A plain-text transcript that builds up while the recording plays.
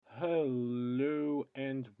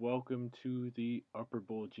welcome to the Upper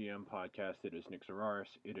Bowl GM podcast. It is Nick Zararis.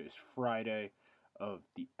 It is Friday of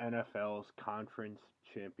the NFL's Conference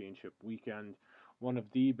Championship weekend. One of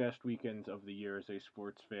the best weekends of the year as a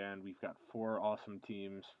sports fan. We've got four awesome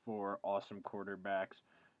teams, four awesome quarterbacks,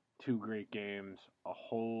 two great games, a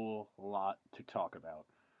whole lot to talk about.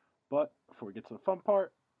 But before we get to the fun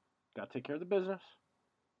part, got to take care of the business.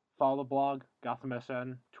 Follow the blog, Gotham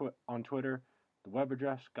SN, on Twitter, the web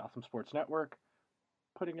address, Gotham Sports Network.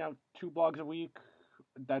 Putting out two blogs a week.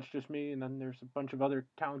 That's just me, and then there's a bunch of other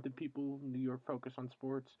talented people. New York Focus on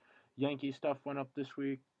Sports. Yankee stuff went up this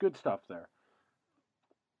week. Good stuff there.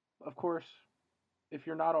 Of course, if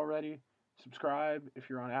you're not already, subscribe. If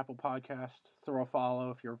you're on Apple Podcasts, throw a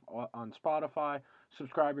follow. If you're on Spotify,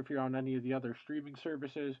 subscribe if you're on any of the other streaming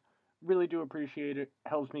services. Really do appreciate it.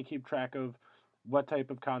 Helps me keep track of what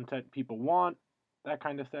type of content people want, that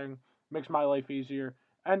kind of thing. Makes my life easier.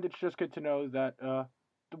 And it's just good to know that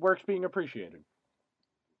the work's being appreciated.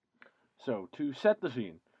 So, to set the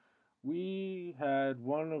scene, we had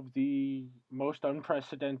one of the most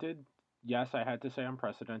unprecedented, yes, I had to say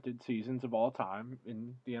unprecedented, seasons of all time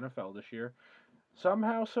in the NFL this year.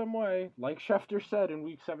 Somehow, someway, like Schefter said in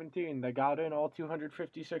Week 17, they got in all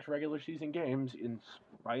 256 regular season games in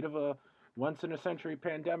spite of a once-in-a-century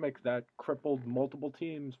pandemic that crippled multiple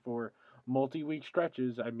teams for multi-week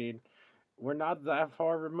stretches. I mean, we're not that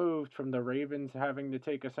far removed from the Ravens having to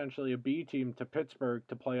take essentially a B team to Pittsburgh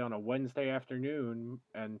to play on a Wednesday afternoon,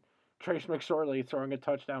 and Trace McSorley throwing a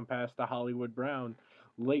touchdown pass to Hollywood Brown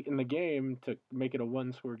late in the game to make it a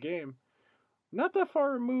one-score game. Not that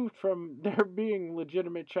far removed from there being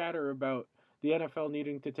legitimate chatter about the NFL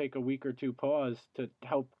needing to take a week or two pause to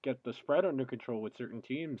help get the spread under control with certain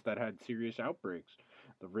teams that had serious outbreaks.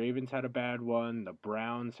 The Ravens had a bad one. The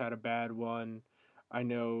Browns had a bad one. I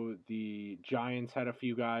know the Giants had a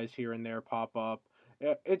few guys here and there pop up.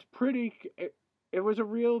 It's pretty. It was a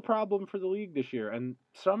real problem for the league this year, and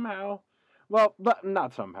somehow, well, but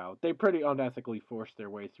not somehow, they pretty unethically forced their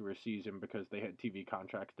way through a season because they had TV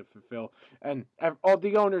contracts to fulfill, and all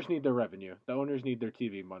the owners need their revenue. The owners need their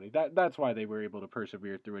TV money. That's why they were able to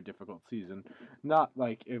persevere through a difficult season. Not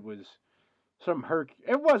like it was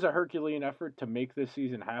It was a Herculean effort to make this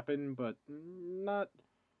season happen, but not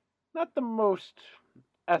the most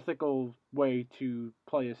ethical way to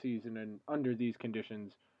play a season and under these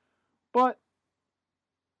conditions. But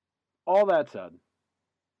all that said,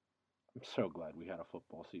 I'm so glad we had a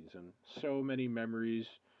football season. So many memories,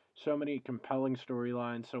 so many compelling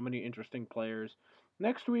storylines, so many interesting players.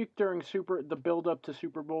 Next week during the build up to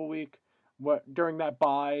Super Bowl week, during that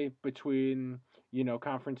bye between,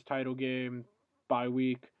 conference title game, bye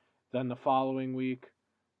week, then the following week,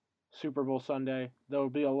 Super Bowl Sunday, there will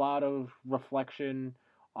be a lot of reflection.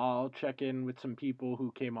 I'll check in with some people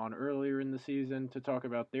who came on earlier in the season to talk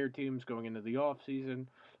about their teams going into the off season.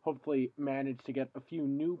 Hopefully manage to get a few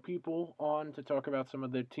new people on to talk about some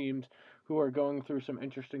of the teams who are going through some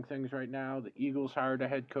interesting things right now. The Eagles hired a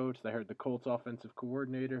head coach. They hired the Colts offensive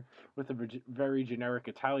coordinator with a very generic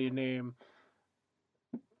Italian name.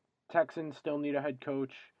 Texans still need a head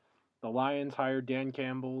coach. The Lions hired Dan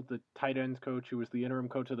Campbell, the tight ends coach, who was the interim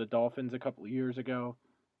coach of the Dolphins a couple of years ago.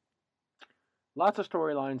 Lots of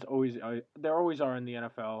storylines there always are in the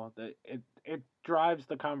NFL. It drives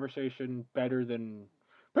the conversation better than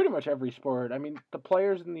pretty much every sport. I mean, the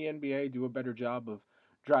players in the NBA do a better job of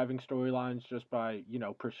driving storylines just by,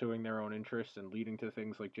 pursuing their own interests and leading to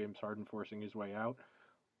things like James Harden forcing his way out.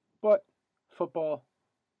 But football,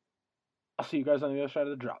 I'll see you guys on the other side of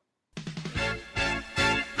the drop.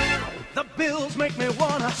 The Bills make me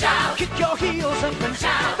wanna shout, kick your heels up and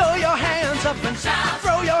shout, throw your hands up and shout,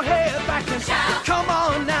 throw your head back and shout. Come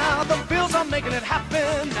on now, the Bills are making it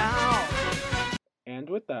happen now. And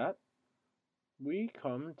with that, we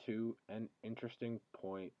come to an interesting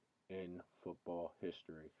point in football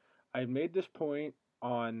history. I made this point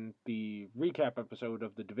on the recap episode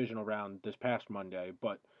of the divisional round this past Monday,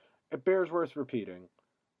 but it bears worth repeating.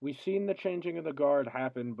 We've seen the changing of the guard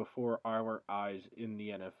happen before our eyes in the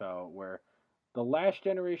NFL, where the last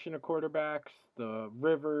generation of quarterbacks, the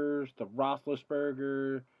Rivers, the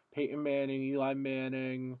Roethlisberger, Peyton Manning, Eli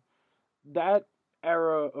Manning, that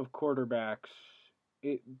era of quarterbacks,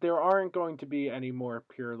 there aren't going to be any more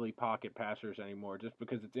purely pocket passers anymore just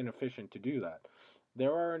because it's inefficient to do that.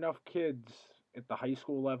 There are enough kids at the high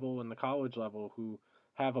school level and the college level who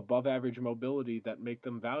have above average mobility that make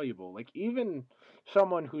them valuable. Like even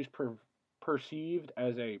someone who's perceived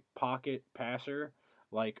as a pocket passer,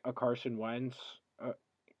 like a Carson Wentz,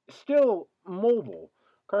 still mobile.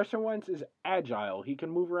 Carson Wentz is agile. He can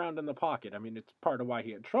move around in the pocket. I mean, it's part of why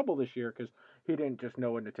he had trouble this year because He didn't just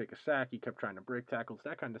know when to take a sack. He kept trying to break tackles,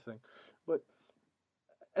 that kind of thing. But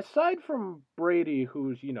aside from Brady,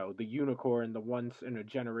 who's, the unicorn, the once in a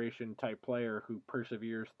generation type player who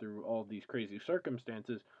perseveres through all these crazy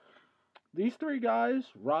circumstances, these three guys,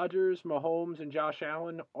 Rodgers, Mahomes, and Josh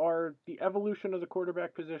Allen, are the evolution of the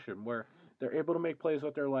quarterback position, where they're able to make plays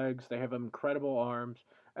with their legs, they have incredible arms.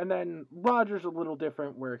 And then Rodgers a little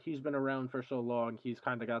different, where he's been around for so long, he's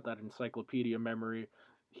kind of got that encyclopedia memory.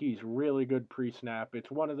 He's really good pre-snap. It's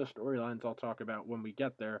one of the storylines I'll talk about when we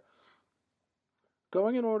get there.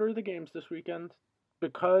 Going in order of the games this weekend,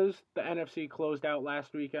 because the NFC closed out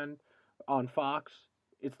last weekend on Fox,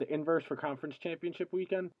 it's the inverse for conference championship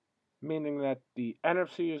weekend, meaning that the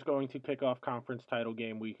NFC is going to kick off conference title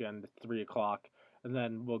game weekend at 3 o'clock, and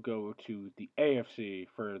then we'll go to the AFC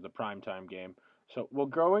for the primetime game. So we're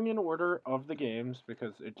going in order of the games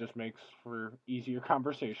because it just makes for easier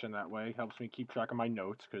conversation that way. Helps me keep track of my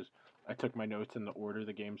notes because I took my notes in the order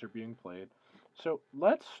the games are being played. So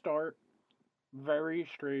let's start very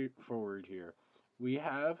straightforward here. We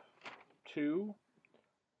have two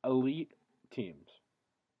elite teams.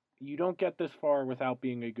 You don't get this far without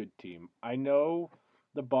being a good team. I know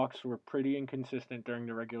the Bucs were pretty inconsistent during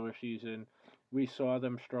the regular season. We saw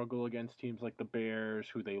them struggle against teams like the Bears,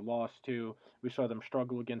 who they lost to. We saw them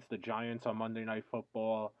struggle against the Giants on Monday Night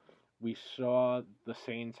Football. We saw the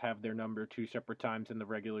Saints have their number 2 separate times in the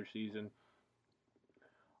regular season.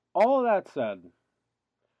 All of that said,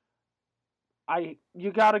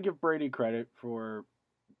 you got to give Brady credit for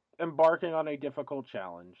embarking on a difficult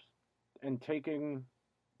challenge and taking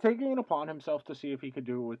it upon himself to see if he could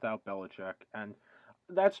do it without Belichick. And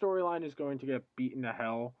that storyline is going to get beaten to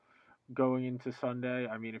hell going into Sunday.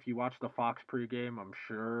 I mean, if you watch the Fox pregame, I'm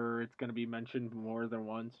sure it's going to be mentioned more than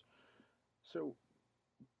once. So,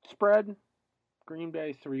 spread, Green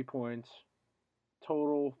Bay 3 points,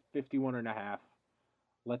 total 51.5.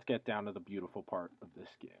 Let's get down to the beautiful part of this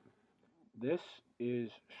game. This is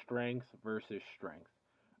strength versus strength.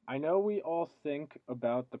 I know we all think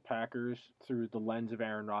about the Packers through the lens of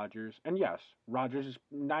Aaron Rodgers. And yes, Rodgers is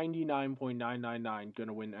 99.999 going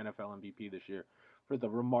to win NFL MVP this year for the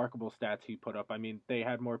remarkable stats he put up. I mean, they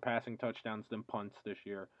had more passing touchdowns than punts this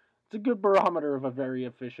year. It's a good barometer of a very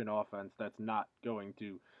efficient offense that's not going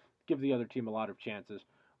to give the other team a lot of chances.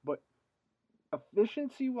 But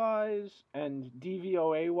efficiency-wise and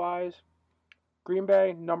DVOA-wise, Green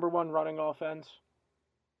Bay, number 1 running offense.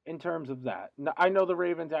 In terms of that, I know the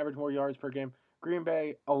Ravens average more yards per game. Green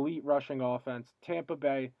Bay, elite rushing offense. Tampa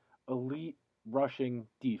Bay, elite rushing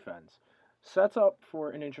defense. Sets up for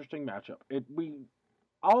an interesting matchup. You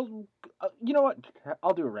know what?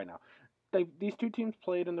 I'll do it right now. These two teams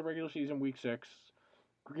played in the regular season week 6.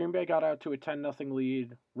 Green Bay got out to a 10-0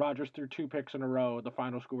 lead. Rodgers threw 2 picks in a row. The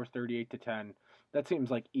final score was 38-10. That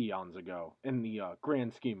seems like eons ago in the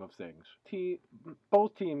grand scheme of things.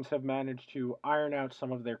 Both teams have managed to iron out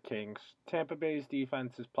some of their kinks. Tampa Bay's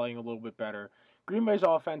defense is playing a little bit better. Green Bay's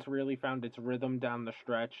offense really found its rhythm down the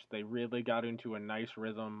stretch. They really got into a nice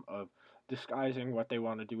rhythm of disguising what they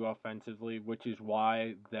want to do offensively, which is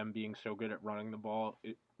why them being so good at running the ball,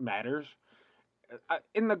 it matters.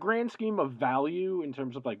 In the grand scheme of value, in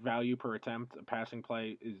terms of like value per attempt, a passing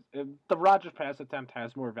play the Rodgers pass attempt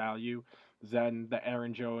has more value than the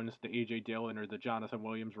Aaron Jones, the AJ Dillon, or the Jonathan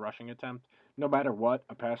Williams rushing attempt. No matter what,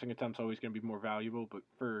 a passing attempt's always going to be more valuable, but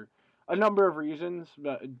for a number of reasons.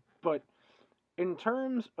 But in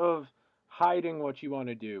terms of hiding what you want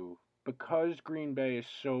to do, because Green Bay is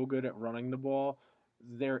so good at running the ball,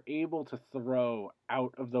 they're able to throw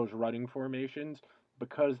out of those running formations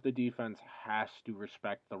because the defense has to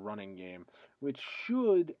respect the running game, which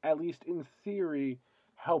should, at least in theory,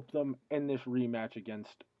 help them in this rematch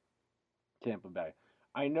against Tampa Bay.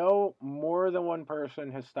 I know more than one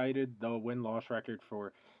person has cited the win-loss record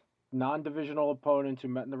for non-divisional opponents who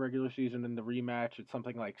met in the regular season in the rematch. It's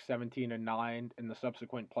something like 17-9 in the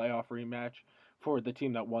subsequent playoff rematch for the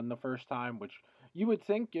team that won the first time, which you would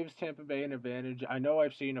think gives Tampa Bay an advantage. I know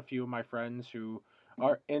I've seen a few of my friends who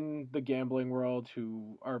are in the gambling world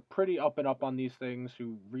who are pretty up and up on these things,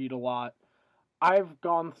 who read a lot. I've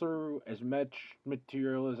gone through as much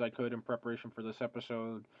material as I could in preparation for this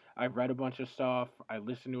episode. I've read a bunch of stuff. I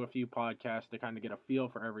listened to a few podcasts to kind of get a feel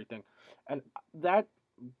for everything. And that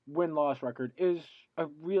win-loss record is a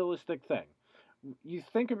realistic thing. You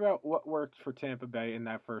think about what worked for Tampa Bay in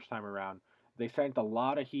that first time around. They sent a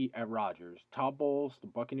lot of heat at Rodgers. Todd Bowles, the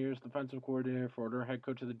Buccaneers defensive coordinator, former head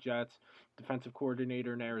coach of the Jets, defensive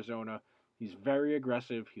coordinator in Arizona. He's very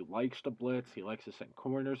aggressive. He likes to blitz. He likes to send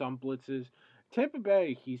corners on blitzes. Tampa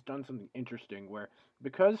Bay, he's done something interesting where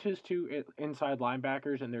because his two inside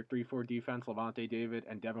linebackers and their 3-4 defense, Levante David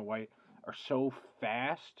and Devin White, are so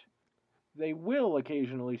fast, they will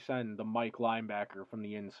occasionally send the Mike linebacker from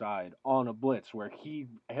the inside on a blitz where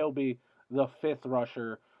he'll be the fifth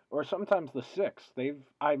rusher or sometimes the sixth.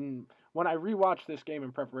 When I rewatched this game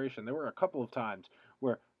in preparation, there were a couple of times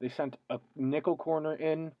where they sent a nickel corner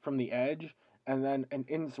in from the edge and then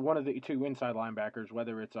one of the two inside linebackers,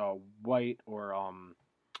 whether it's White or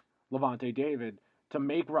Levante David, to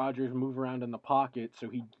make Rodgers move around in the pocket so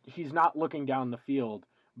he's not looking down the field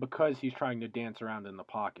because he's trying to dance around in the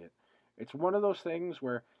pocket. It's one of those things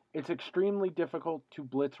where it's extremely difficult to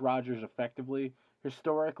blitz Rodgers effectively.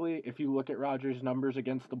 Historically, if you look at Rodgers' numbers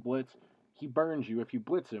against the blitz, he burns you if you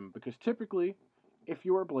blitz him because typically, if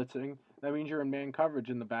you are blitzing, that means you're in man coverage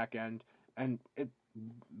in the back end, and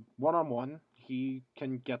one-on-one, he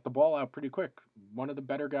can get the ball out pretty quick. One of the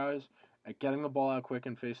better guys at getting the ball out quick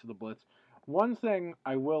in face of the blitz. One thing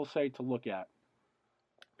I will say to look at,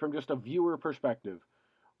 from just a viewer perspective,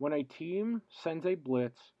 when a team sends a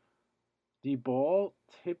blitz, the ball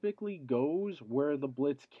typically goes where the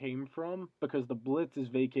blitz came from because the blitz is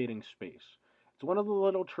vacating space. It's one of the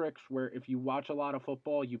little tricks where if you watch a lot of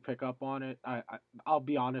football, you pick up on it. I'll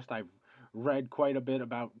be honest, I've read quite a bit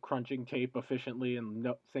about crunching tape efficiently and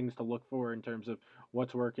things to look for in terms of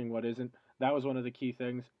what's working, what isn't. That was one of the key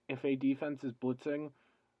things. If a defense is blitzing,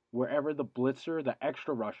 wherever the blitzer, the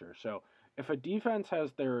extra rusher. So if a defense has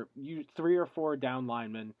their 3 or 4 down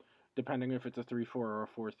linemen, depending if it's a 3-4 or a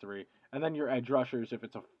 4-3, and then your edge rushers if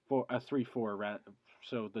it's a 3-4,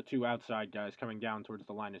 so the two outside guys coming down towards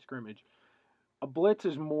the line of scrimmage. A blitz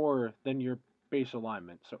is more than your base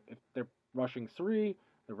alignment. So if they're rushing 3,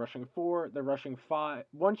 they're rushing 4, they're rushing 5.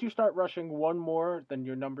 Once you start rushing one more than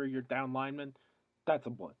your down lineman, that's a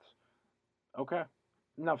blitz. Okay?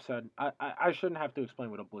 Enough said. I shouldn't have to explain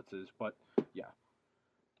what a blitz is, but yeah.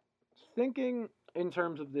 Thinking in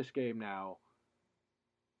terms of this game now,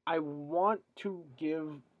 I lean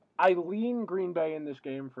Green Bay in this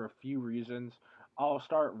game for a few reasons. I'll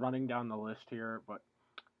start running down the list here, but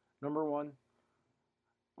number one,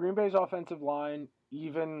 Green Bay's offensive line,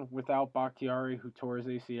 even without Bakhtiari, who tore his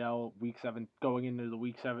ACL going into the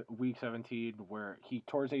week 17, where he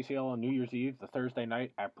tore his ACL on New Year's Eve, the Thursday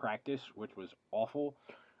night at practice, which was awful.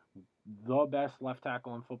 The best left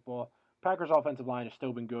tackle in football. Packers' offensive line has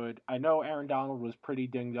still been good. I know Aaron Donald was pretty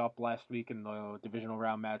dinged up last week in the divisional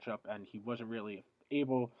round matchup, and he wasn't really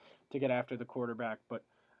able to get after the quarterback, but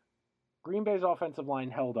Green Bay's offensive line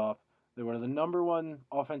held up. They were the number one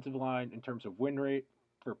offensive line in terms of win rate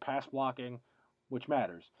for pass blocking, which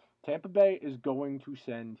matters. Tampa Bay is going to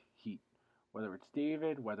send heat. Whether it's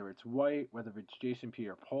David, whether it's White, whether it's Jason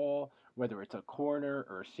Pierre-Paul, whether it's a corner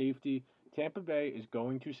or a safety, Tampa Bay is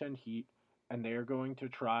going to send heat, and they are going to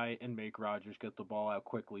try and make Rodgers get the ball out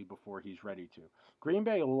quickly before he's ready to. Green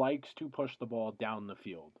Bay likes to push the ball down the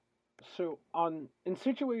field. So in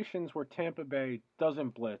situations where Tampa Bay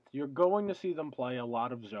doesn't blitz, you're going to see them play a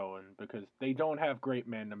lot of zone because they don't have great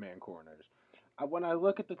man-to-man corners. When I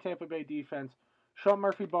look at the Tampa Bay defense, Sean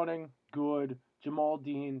Murphy-Bunting, good. Jamal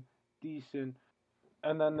Dean, decent.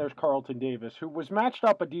 And then there's Carlton Davis, who was matched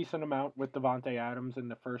up a decent amount with Davante Adams in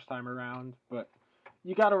the first time around. But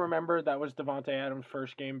you got to remember that was Davante Adams'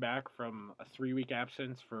 first game back from a 3-week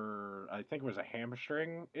absence for, I think it was a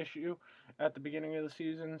hamstring issue at the beginning of the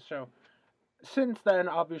season. So since then,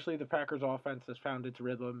 obviously, the Packers offense has found its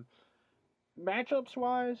rhythm.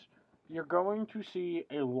 Matchups-wise, you're going to see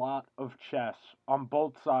a lot of chess on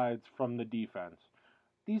both sides from the defense.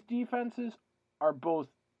 These defenses are both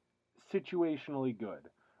situationally good.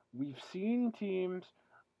 We've seen teams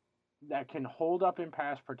that can hold up in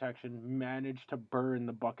pass protection manage to burn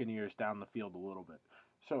the Buccaneers down the field a little bit.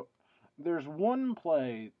 So there's one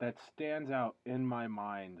play that stands out in my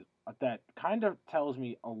mind that kind of tells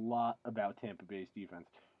me a lot about Tampa Bay's defense.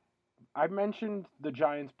 I mentioned the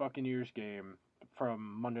Giants-Buccaneers game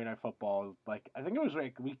from Monday Night Football. I think it was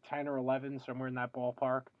week 10 or 11, somewhere in that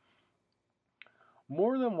ballpark.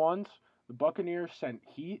 More than once, the Buccaneers sent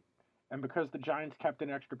heat, and because the Giants kept in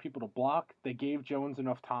extra people to block, they gave Jones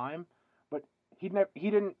enough time, but he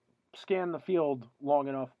didn't scan the field long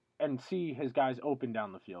enough and see his guys open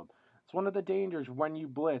down the field. It's one of the dangers when you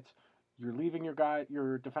blitz. You're leaving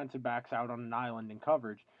your defensive backs out on an island in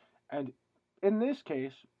coverage, and in this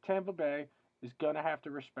case, Tampa Bay is going to have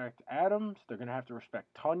to respect Adams, they're going to have to respect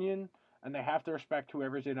Tunyon, and they have to respect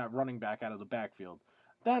whoever's in at running back out of the backfield.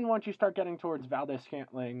 Then once you start getting towards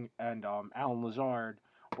Valdez-Scantling and Allen Lazard,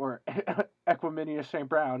 or Equanimeous St.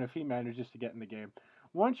 Brown if he manages to get in the game,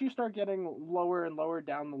 once you start getting lower and lower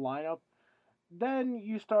down the lineup, then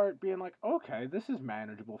you start being like, okay, this is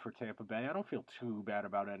manageable for Tampa Bay. I don't feel too bad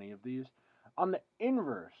about any of these. On the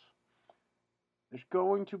inverse, There's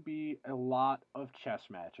going to be a lot of chess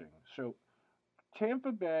matching. So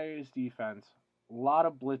Tampa Bay's defense, a lot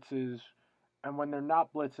of blitzes, and when they're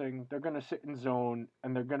not blitzing, they're going to sit in zone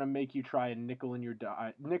and they're going to make you try and nickel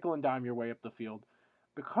and dime your way up the field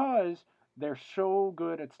because they're so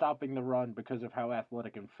good at stopping the run because of how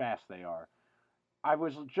athletic and fast they are. I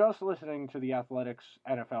was just listening to the Athletics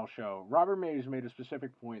NFL show. Robert Mays made a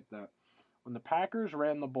specific point that when the Packers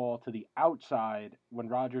ran the ball to the outside when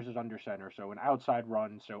Rodgers is under center, so an outside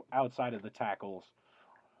run, so outside of the tackles,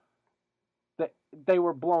 that they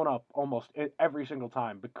were blown up almost every single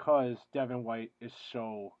time because Devin White is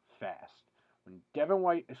so fast. When Devin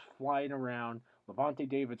White is flying around, Levante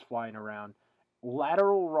David's flying around,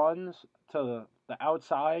 lateral runs to the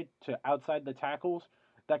outside the tackles,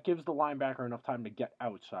 that gives the linebacker enough time to get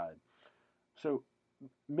outside. So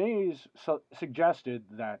Mays suggested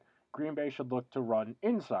that Green Bay should look to run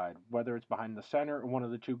inside, whether it's behind the center or one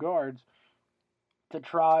of the two guards, to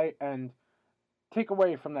try and take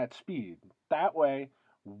away from that speed. That way,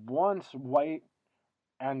 once White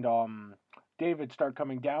and David start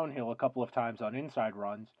coming downhill a couple of times on inside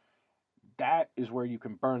runs, that is where you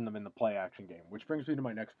can burn them in the play action game. Which brings me to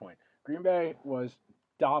my next point. Green Bay was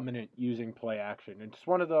dominant using play action. It's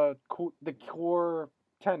one of the core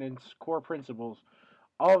tenets, core principles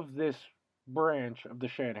of this branch of the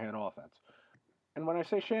Shanahan offense. And when I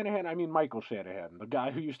say Shanahan, I mean Michael Shanahan, the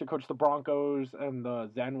guy who used to coach the Broncos and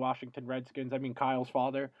the then Washington Redskins. I mean Kyle's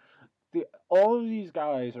father. All of these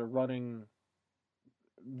guys are running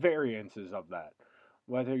variances of that.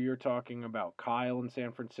 Whether you're talking about Kyle in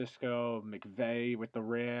San Francisco, McVay with the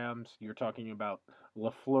Rams, you're talking about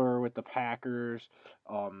LaFleur with the Packers,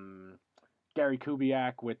 Gary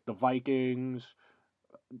Kubiak with the Vikings.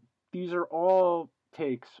 These are all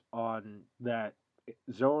takes on that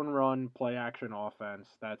zone run play action offense.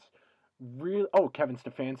 That's real. Oh, Kevin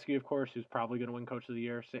Stefanski, of course, who's probably going to win Coach of the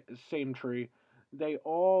Year. Same tree. They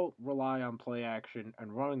all rely on play action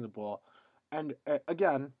and running the ball. And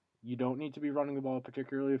again, you don't need to be running the ball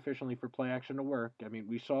particularly efficiently for play action to work. I mean,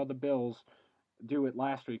 we saw the Bills do it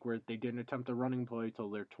last week where they didn't attempt a running play till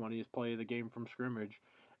their 20th play of the game from scrimmage,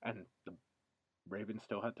 and the Ravens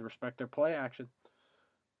still had to respect their play action.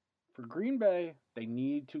 For Green Bay, they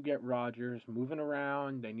need to get Rodgers moving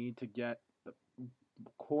around. They need to get the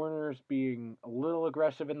corners being a little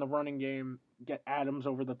aggressive in the running game, get Adams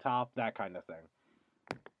over the top, that kind of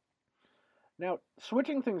thing. Now,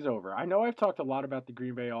 switching things over, I know I've talked a lot about the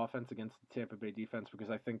Green Bay offense against the Tampa Bay defense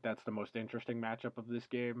because I think that's the most interesting matchup of this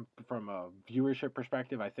game from a viewership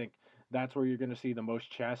perspective. I think that's where you're going to see the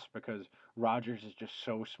most chess because Rodgers is just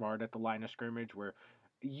so smart at the line of scrimmage where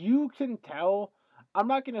you can tell. I'm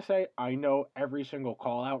not going to say I know every single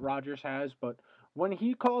call out Rodgers has, but when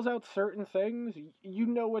he calls out certain things, you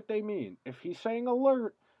know what they mean. If he's saying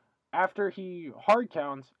alert, after he hard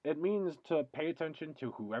counts, it means to pay attention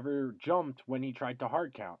to whoever jumped when he tried to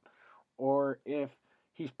hard count. Or if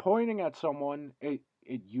he's pointing at someone, it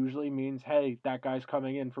usually means, hey, that guy's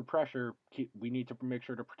coming in for pressure. We need to make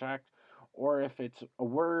sure to protect. Or if it's a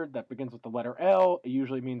word that begins with the letter L, it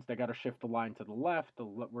usually means they got to shift the line to the left. The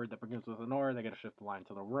word that begins with an R, they got to shift the line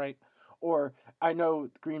to the right. Or I know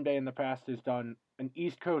Green Bay in the past has done an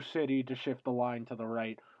East Coast city to shift the line to the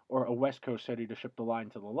right, or a West Coast city to shift the line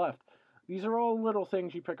to the left. These are all little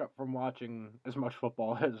things you pick up from watching as much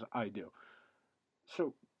football as I do.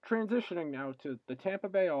 So, transitioning now to the Tampa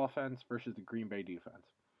Bay offense versus the Green Bay defense.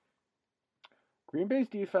 Green Bay's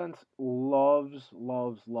defense loves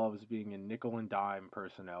being in nickel and dime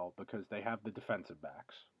personnel because they have the defensive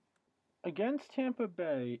backs. Against Tampa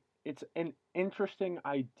Bay, it's an interesting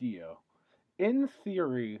idea. In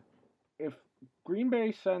theory, if Green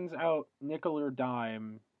Bay sends out nickel or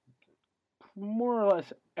dime more or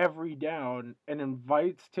less every down and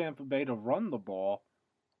invites Tampa Bay to run the ball,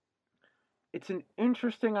 it's an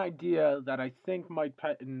interesting idea that I think Mike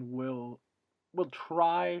Pettin will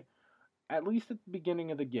try at least at the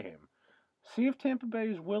beginning of the game. See if Tampa Bay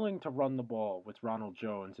is willing to run the ball with Ronald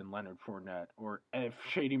Jones and Leonard Fournette, or if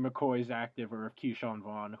Shady McCoy's active, or if Keyshawn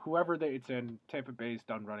Vaughn, whoever it's in. Tampa Bay's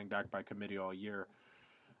done running back by committee all year.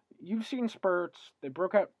 You've seen spurts. They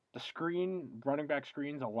broke out the running back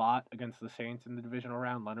screens a lot against the Saints in the divisional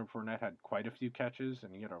round. Leonard Fournette had quite a few catches,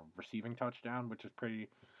 and he had a receiving touchdown, which is pretty.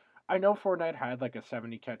 I know Fournette had like a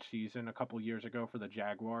 70-catch season a couple years ago for the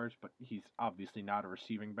Jaguars, but he's obviously not a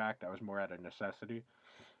receiving back. That was more out of necessity.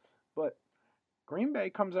 But Green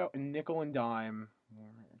Bay comes out in nickel and dime.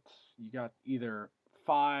 You got either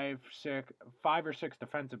five or six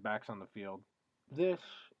defensive backs on the field. This,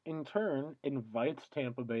 in turn, invites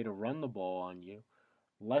Tampa Bay to run the ball on you.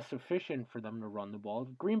 less efficient for them to run the ball.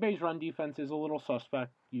 Green Bay's run defense is a little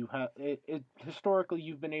suspect. Historically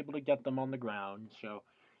you've been able to get them on the ground. So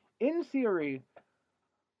in theory,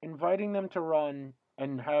 inviting them to run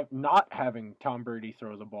and not having Tom Brady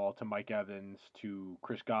throw the ball to Mike Evans, to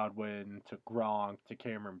Chris Godwin, to Gronk, to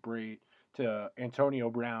Cameron Brate, to Antonio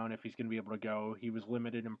Brown, if he's going to be able to go. He was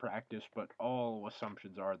limited in practice, but all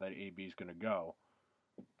assumptions are that AB is going to go.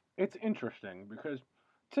 It's interesting because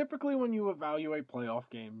typically when you evaluate playoff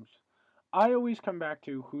games, I always come back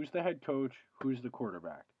to who's the head coach, who's the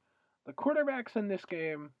quarterback. The quarterbacks in this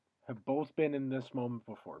game have both been in this moment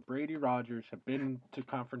before. Brady, Rodgers have been to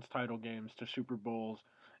conference title games, to Super Bowls.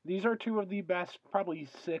 These are two of the best, probably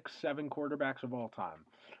 6, 7 quarterbacks of all time.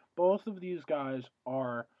 Both of these guys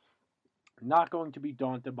are not going to be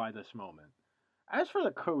daunted by this moment. As for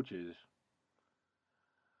the coaches,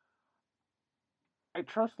 I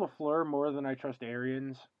trust LaFleur more than I trust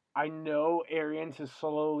Arians. I know Arians has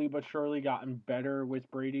slowly but surely gotten better with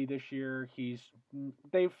Brady this year.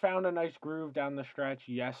 They've found a nice groove down the stretch.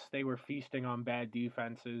 Yes, they were feasting on bad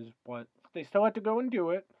defenses, but they still had to go and do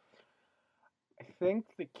it. I think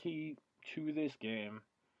the key to this game,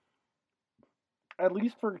 at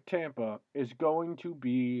least for Tampa, is going to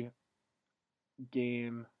be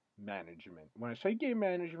game management. When I say game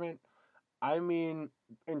management, I mean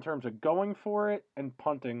in terms of going for it and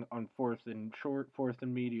punting on 4th and short, 4th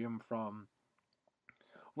and medium from,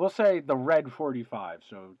 we'll say, the red 45,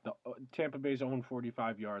 so the Tampa Bay's own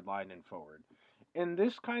 45-yard line and forward. In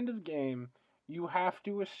this kind of game, you have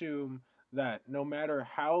to assume that no matter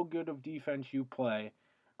how good of defense you play,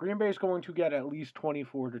 Green Bay is going to get at least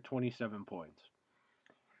 24 to 27 points.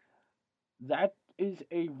 That is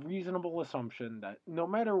a reasonable assumption that no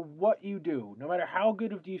matter what you do, no matter how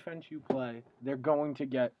good of defense you play, they're going to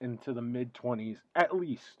get into the mid-20s, at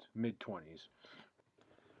least mid-20s.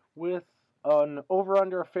 With an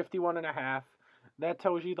over-under of 51.5, that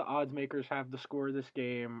tells you the odds makers have the score of this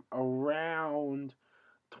game around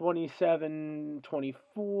 27,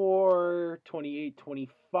 24, 28,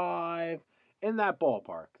 25, in that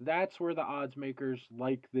ballpark. That's where the odds makers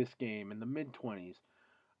like this game, in the mid-20s.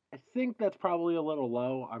 I think that's probably a little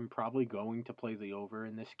low. I'm probably going to play the over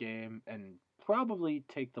in this game and probably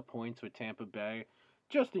take the points with Tampa Bay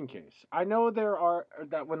just in case. I know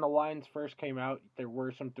that when the lines first came out, there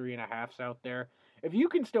were some 3.5s out there. If you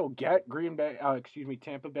can still get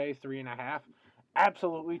Tampa Bay 3.5,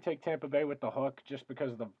 absolutely take Tampa Bay with the hook just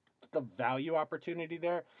because of the value opportunity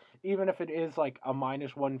there. Even if it is like a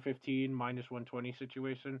minus 115, minus 120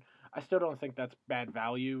 situation, I still don't think that's bad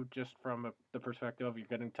value just from the perspective of you're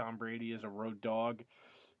getting Tom Brady as a road dog.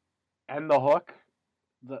 And the hook,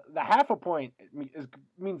 the half a point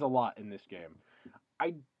means a lot in this game.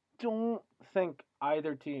 I don't think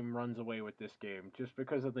either team runs away with this game just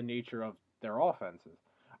because of the nature of their offenses.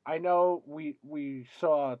 I know we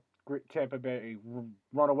saw Tampa Bay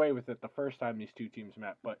run away with it the first time these two teams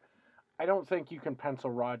met, but I don't think you can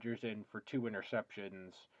pencil Rodgers in for 2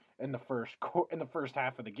 interceptions in the first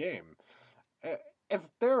half of the game. If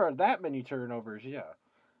there are that many turnovers, yeah.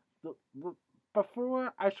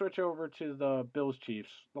 Before I switch over to the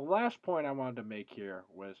Bills-Chiefs, the last point I wanted to make here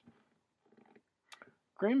was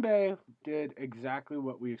Green Bay did exactly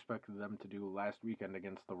what we expected them to do last weekend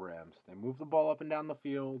against the Rams. They moved the ball up and down the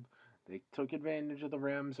field. They took advantage of the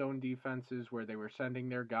Rams' zone defenses where they were sending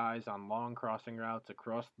their guys on long crossing routes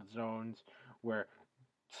across the zones where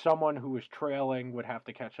someone who was trailing would have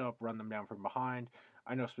to catch up, run them down from behind.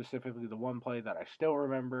 I know specifically the one play that I still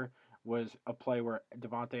remember was a play where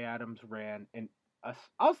Davante Adams ran in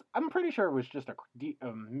I'm pretty sure it was just a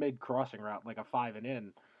mid-crossing route, like a 5 and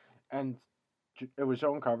in, and it was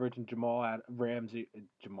zone coverage, and Jalen Ramsey,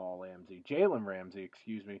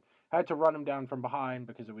 had to run him down from behind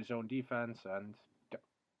because it was zone defense, and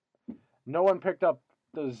no one picked up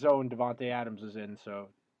the zone Davante Adams was in, so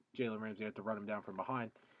Jalen Ramsey had to run him down from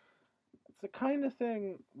behind. It's the kind of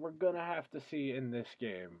thing we're going to have to see in this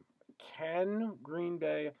game. Can Green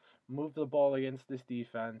Bay move the ball against this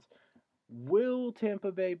defense? Will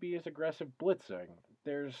Tampa Bay be as aggressive blitzing?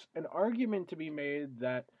 There's an argument to be made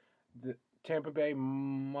that the Tampa Bay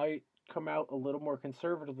might come out a little more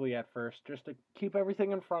conservatively at first, just to keep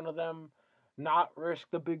everything in front of them, not risk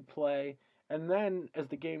the big play, and then as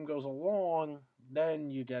the game goes along, then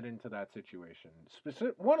you get into that situation.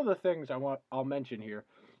 One of the things I'll mention here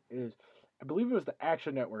is, I believe it was the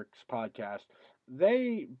Action Network's podcast.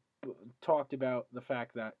 They talked about the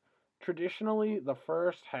fact that traditionally the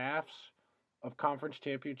first halves of conference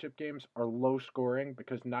championship games are low scoring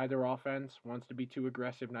because neither offense wants to be too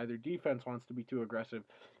aggressive, neither defense wants to be too aggressive.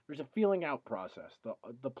 There's a feeling out process.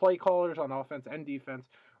 The play callers on offense and defense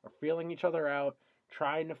are feeling each other out,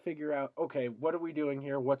 trying to figure out, okay, what are we doing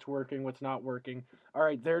here? What's working? What's not working? All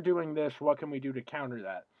right, they're doing this. What can we do to counter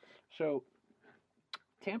that? So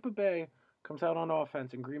Tampa Bay comes out on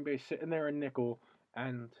offense, and Green Bay sitting there in nickel,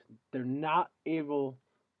 and they're not able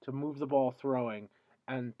to move the ball throwing,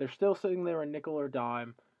 and they're still sitting there in nickel or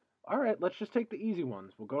dime. All right, let's just take the easy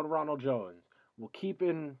ones. We'll go to Ronald Jones. We'll keep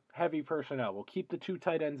in heavy personnel. We'll keep the two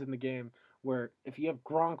tight ends in the game, where if you have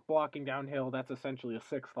Gronk blocking downhill, that's essentially a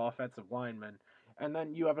sixth offensive lineman. And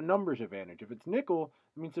then you have a numbers advantage. If it's nickel,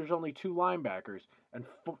 it means there's only two linebackers and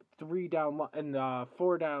three down and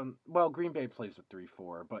four down. Well, Green Bay plays with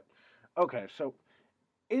 3-4, but okay. So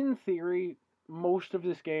in theory, most of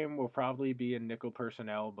this game will probably be in nickel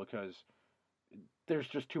personnel because there's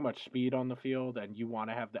just too much speed on the field, and you want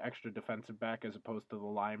to have the extra defensive back as opposed to the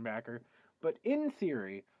linebacker. But in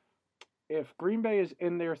theory, if Green Bay is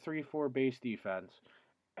in their 3-4 base defense,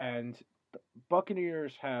 and the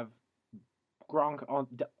Buccaneers have Gronk on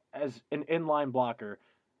as an inline blocker,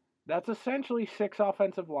 that's essentially 6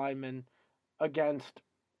 offensive linemen against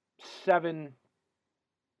 7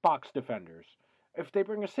 box defenders. If they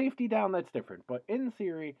bring a safety down, that's different. But in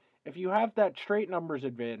theory, if you have that straight numbers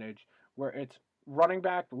advantage where it's running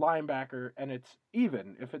back, linebacker, and it's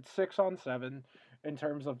even, if it's 6 on 7 in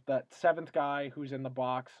terms of that 7th guy who's in the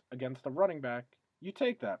box against the running back, you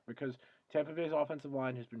take that because Tampa Bay's offensive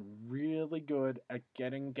line has been really good at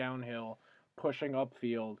getting downhill, pushing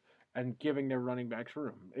upfield, and giving their running backs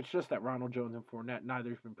room. It's just that Ronald Jones and Fournette,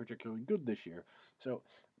 neither's been particularly good this year. So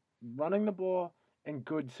running the ball in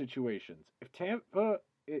good situations.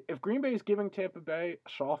 If Green Bay is giving Tampa Bay a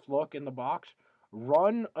soft look in the box,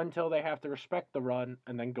 run until they have to respect the run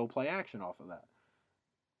and then go play action off of that.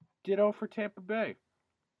 Ditto for Tampa Bay.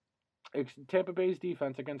 It's Tampa Bay's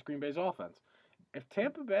defense against Green Bay's offense. If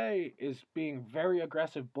Tampa Bay is being very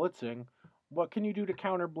aggressive blitzing, what can you do to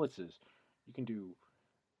counter blitzes? You can do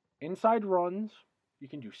inside runs, you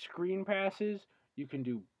can do screen passes, you can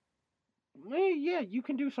do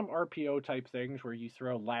some RPO type things where you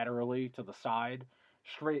throw laterally to the side,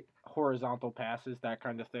 straight horizontal passes, that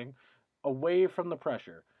kind of thing, away from the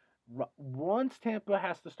pressure. Once Tampa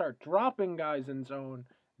has to start dropping guys in zone,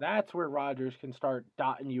 that's where Rodgers can start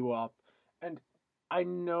dotting you up. And I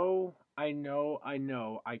know,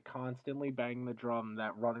 I constantly bang the drum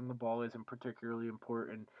that running the ball isn't particularly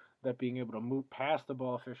important, that being able to move past the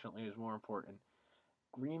ball efficiently is more important.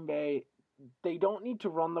 Green Bay, they don't need to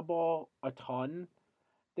run the ball a ton.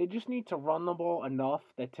 They just need to run the ball enough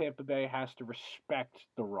that Tampa Bay has to respect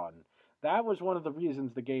the run. That was one of the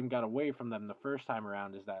reasons the game got away from them the first time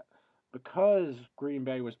around, is that because Green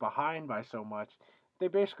Bay was behind by so much, they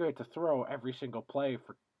basically had to throw every single play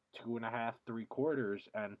for 2.5, 3 quarters,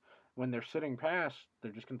 and when they're sitting past,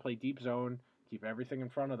 they're just going to play deep zone, keep everything in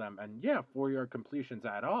front of them, and 4-yard completions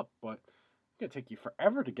add up, but it's going to take you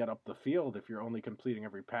forever to get up the field if you're only completing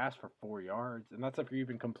every pass for 4 yards, and that's if you're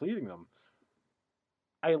even completing them.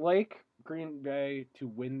 I like Green Bay to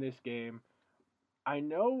win this game. I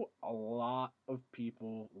know a lot of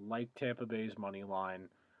people like Tampa Bay's money line.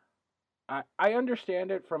 I understand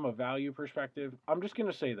it from a value perspective. I'm just going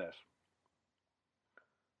to say this.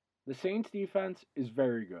 The Saints defense is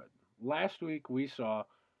very good. Last week we saw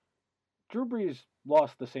Drew Brees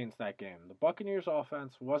lost the Saints that game. The Buccaneers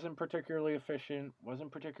offense wasn't particularly efficient,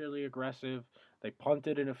 wasn't particularly aggressive. They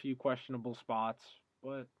punted in a few questionable spots,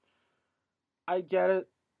 but I get it.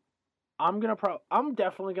 I'm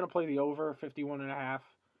definitely gonna play the over 51.5,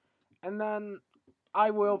 and then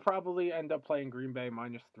I will probably end up playing Green Bay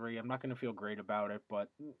 -3. I'm not gonna feel great about it, but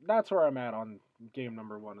that's where I'm at on game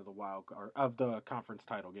number 1 of the wild card of the conference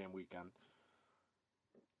title game weekend.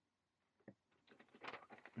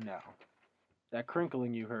 Now, that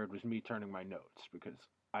crinkling you heard was me turning my notes because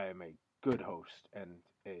I am a good host and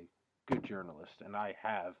a good journalist, and I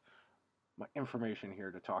have my information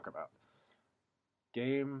here to talk about.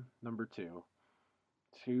 Game number 2.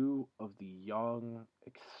 2 of the young,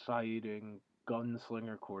 exciting,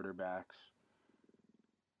 gunslinger quarterbacks.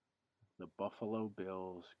 The Buffalo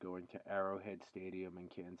Bills going to Arrowhead Stadium in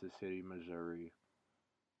Kansas City, Missouri.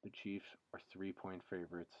 The Chiefs are 3-point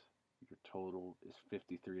favorites. Your total is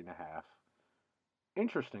 53.5.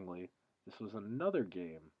 Interestingly, this was another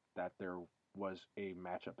game that there was a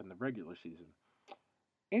matchup in the regular season.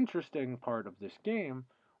 Interesting part of this game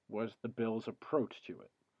was the Bills' approach to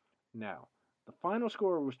it. Now, the final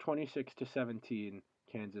score was 26-17,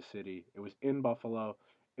 Kansas City. It was in Buffalo.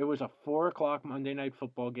 It was a 4 o'clock Monday Night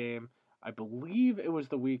Football game. I believe it was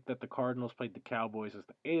the week that the Cardinals played the Cowboys as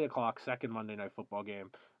the 8 o'clock second Monday Night Football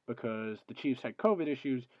game because the Chiefs had COVID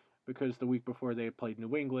issues because the week before they had played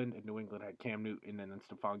New England, and New England had Cam Newton and then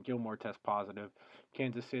Stephon Gilmore test positive.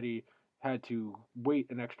 Kansas City had to wait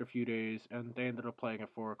an extra few days, and they ended up playing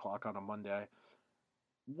at 4 o'clock on a Monday.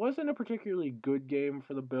 Wasn't a particularly good game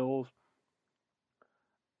for the Bills.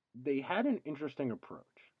 They had an interesting approach.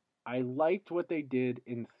 I liked what they did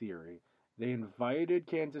in theory. They invited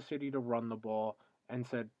Kansas City to run the ball and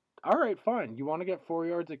said, all right, fine. You want to get 4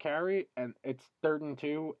 yards of carry and it's 3rd and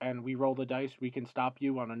 2 and we roll the dice. We can stop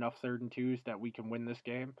you on enough 3rd and 2s that we can win this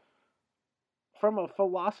game. From a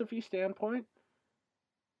philosophy standpoint,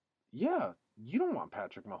 yeah, you don't want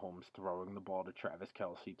Patrick Mahomes throwing the ball to Travis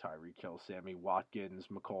Kelce, Tyreek Hill, Sammy Watkins,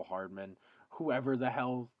 McCole Hardman, whoever the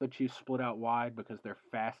hell the Chiefs split out wide because they're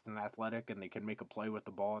fast and athletic and they can make a play with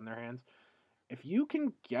the ball in their hands. If you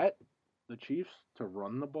can get the Chiefs to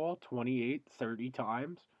run the ball 28, 30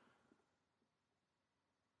 times,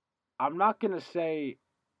 I'm not going to say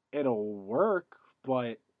it'll work,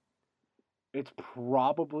 but it's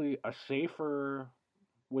probably a safer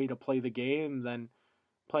way to play the game than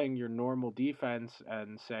playing your normal defense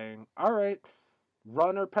and saying, all right,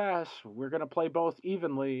 run or pass, we're going to play both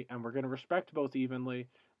evenly and we're going to respect both evenly,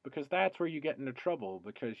 because that's where you get into trouble,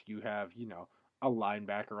 because you have, a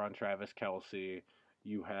linebacker on Travis Kelce,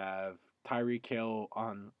 you have Tyreek Hill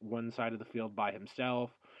on one side of the field by himself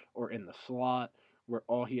or in the slot where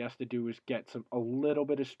all he has to do is get a little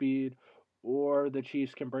bit of speed, or the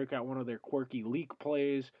Chiefs can break out one of their quirky leak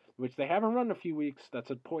plays, which they haven't run in a few weeks. That's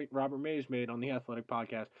a point Robert Mays made on the Athletic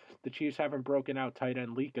podcast. The Chiefs haven't broken out tight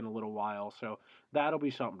end leak in a little while, so that'll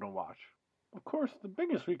be something to watch. Of course, the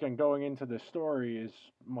biggest weekend going into this story is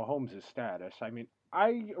Mahomes' status. I mean,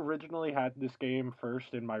 I originally had this game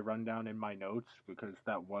first in my rundown in my notes because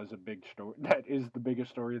that was a big story. That is the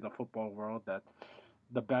biggest story of the football world, that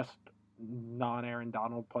the best non-Aaron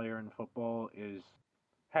Donald player in football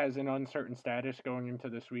has an uncertain status going into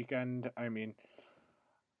this weekend. I mean,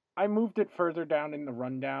 I moved it further down in the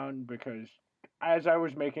rundown because as I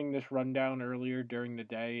was making this rundown earlier during the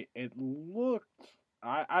day, it looked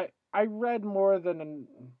I read more than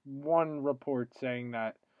one report saying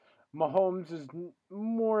that Mahomes is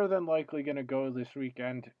more than likely going to go this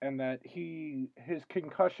weekend, and that his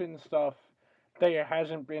concussion stuff, there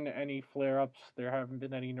hasn't been any flare-ups, there haven't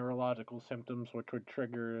been any neurological symptoms which would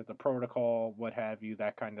trigger the protocol, what have you,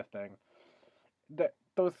 that kind of thing.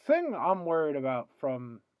 The thing I'm worried about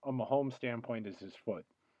from a Mahomes standpoint is his foot.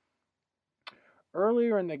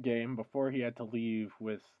 Earlier in the game, before he had to leave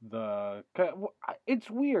with it's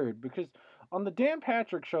weird because on the Dan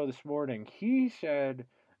Patrick show this morning, he said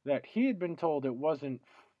that he had been told it wasn't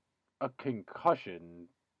a concussion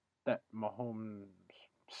that Mahomes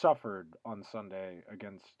suffered on Sunday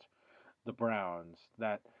against the Browns,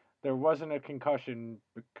 that there wasn't a concussion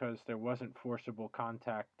because there wasn't forcible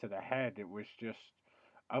contact to the head. It was just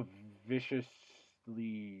a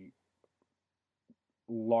viciously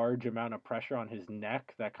large amount of pressure on his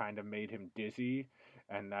neck that kind of made him dizzy,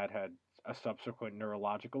 and that had a subsequent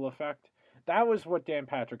neurological effect. That was what Dan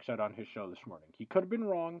Patrick said on his show this morning. He could have been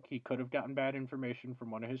wrong. He could have gotten bad information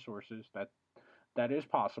from one of his sources. That is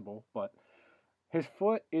possible, but his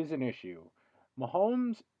foot is an issue.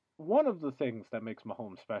 Mahomes, one of the things that makes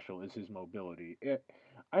Mahomes special is his mobility.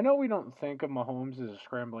 I know we don't think of Mahomes as a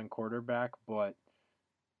scrambling quarterback, but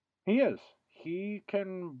he is. He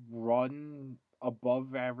can run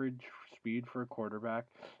above average speed for a quarterback.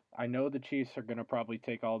 I know the Chiefs are going to probably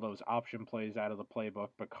take all those option plays out of the playbook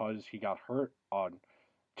because he got hurt on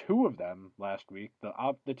two of them last week.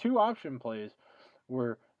 The two option plays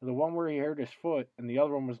were the one where he hurt his foot, and the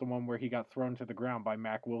other one was the one where he got thrown to the ground by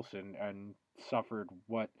Mack Wilson and suffered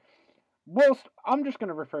what. Well, I'm just going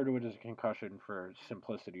to refer to it as a concussion for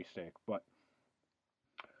simplicity's sake, but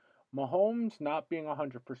Mahomes not being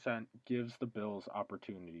 100% gives the Bills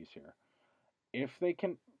opportunities here. If they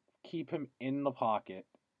can keep him in the pocket,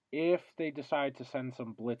 if they decide to send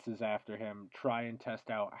some blitzes after him, try and test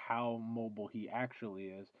out how mobile he actually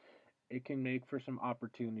is, it can make for some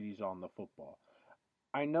opportunities on the football.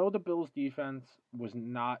 I know the Bills' defense was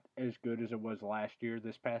not as good as it was last year,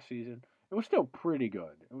 this past season. It was still pretty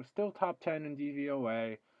good. It was still top 10 in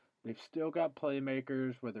DVOA. They've still got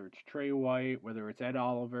playmakers, whether it's Trey White, whether it's Ed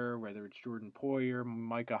Oliver, whether it's Jordan Poyer,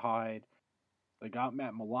 Micah Hyde. They got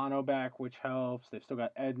Matt Milano back, which helps. They've still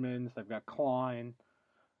got Edmonds. They've got Klein.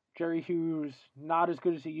 Jerry Hughes, not as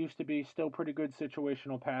good as he used to be. Still pretty good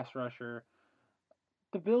situational pass rusher.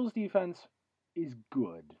 The Bills' defense is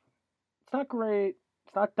good. It's not great.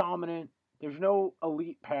 It's not dominant. There's no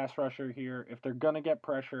elite pass rusher here. If they're going to get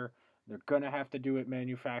pressure, they're going to have to do it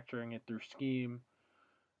manufacturing it through scheme.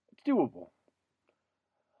 It's doable.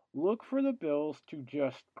 Look for the Bills to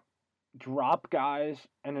just drop guys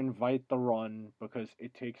and invite the run because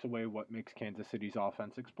it takes away what makes Kansas City's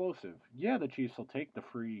offense explosive. Yeah, the Chiefs will take the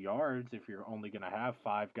free yards if you're only going to have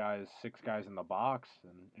 5 guys, 6 guys in the box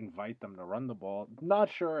and invite them to run the ball.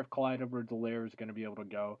 Not sure if Clyde Edwards-Helaire is going to be able to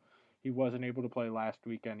go. He wasn't able to play last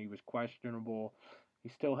weekend. He was questionable. He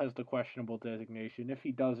still has the questionable designation. If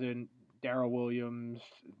he doesn't, Darrell Williams,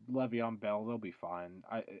 Le'Veon Bell, they'll be fine.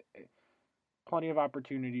 Plenty of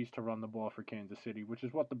opportunities to run the ball for Kansas City, which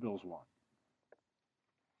is what the Bills want.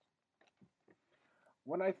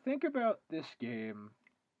 When I think about this game,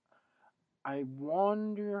 I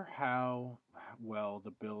wonder how well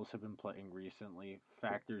the Bills have been playing recently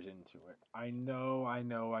factors into it. I know. I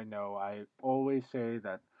always say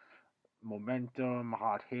that momentum,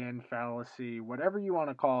 hot hand fallacy, whatever you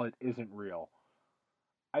want to call it, isn't real.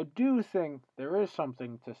 I do think there is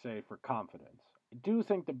something to say for confidence. I do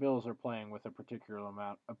think the Bills are playing with a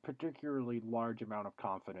particularly large amount of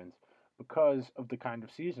confidence because of the kind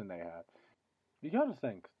of season they had. You got to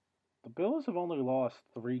think, the Bills have only lost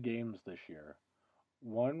 3 games this year.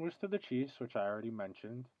 One was to the Chiefs, which I already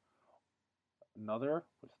mentioned. Another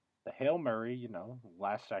was the Hail Mary,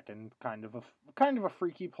 last second, kind of a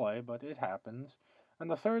freaky play, but it happens. And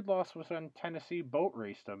the third loss was when Tennessee boat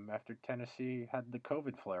raced them after Tennessee had the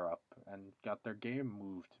COVID flare up and got their game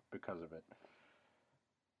moved because of it.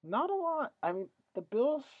 Not a lot. I mean, the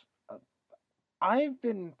Bills. Uh, I've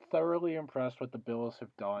been thoroughly impressed with the Bills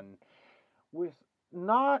have done with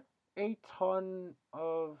not a ton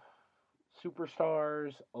of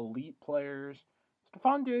superstars, elite players.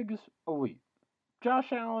 Stephon Diggs, elite.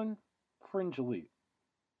 Josh Allen, fringe elite.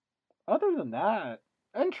 Other than that,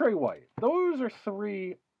 and Trey White, those are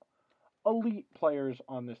 3 elite players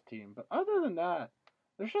on this team. But other than that,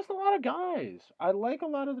 there's just a lot of guys. I like a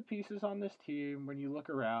lot of the pieces on this team when you look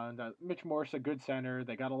around. Mitch Morse, a good center.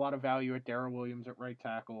 They got a lot of value at Darrell Williams at right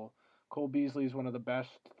tackle. Cole Beasley is one of the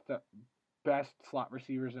best slot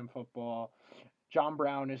receivers in football. John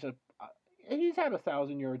Brown is he's had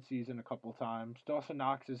 1,000-yard season a couple times. Dawson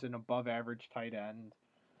Knox is an above average tight end.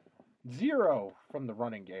 0 from the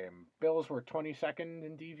running game. Bills were 22nd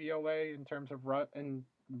in DVOA in terms of rushing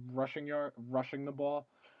the ball.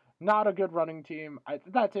 Not a good running team.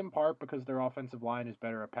 That's in part because their offensive line is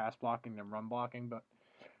better at pass blocking than run blocking. But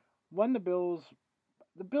when the Bills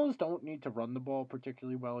don't need to run the ball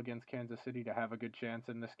particularly well against Kansas City to have a good chance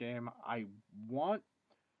in this game. I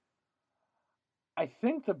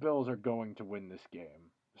think the Bills are going to win this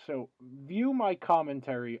game. So view my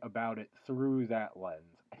commentary about it through that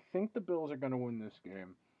lens. I think the Bills are going to win this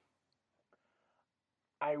game.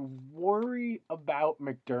 I worry about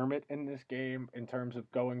McDermott in this game in terms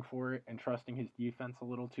of going for it and trusting his defense a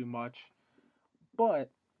little too much. But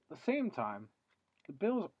at the same time, the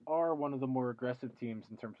Bills are one of the more aggressive teams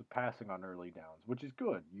in terms of passing on early downs, which is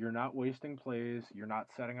good. You're not wasting plays. You're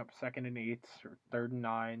not setting up 2nd and 8s or 3rd and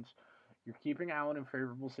 9s. You're keeping Allen in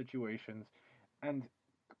favorable situations. And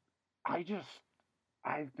I've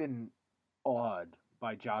been awed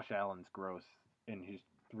by Josh Allen's growth in his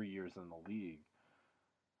 3 years in the league.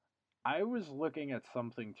 I was looking at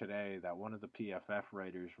something today that one of the PFF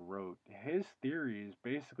writers wrote. His theory is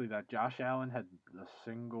basically that Josh Allen had the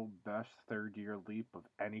single best 3rd-year leap of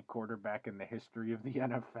any quarterback in the history of the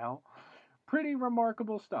NFL. Pretty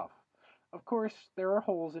remarkable stuff. Of course, there are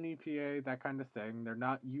holes in EPA, that kind of thing. They're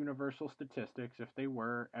not universal statistics. If they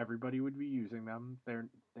were, everybody would be using them. They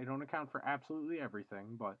don't account for absolutely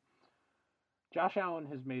everything, but Josh Allen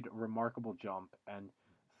has made a remarkable jump, and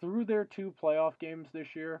through their 2 playoff games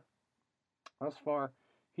this year, thus far,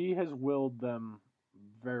 he has willed them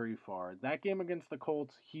very far. That game against the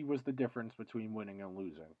Colts, he was the difference between winning and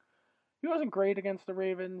losing. He wasn't great against the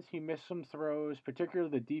Ravens. He missed some throws,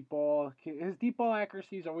 particularly the deep ball. His deep ball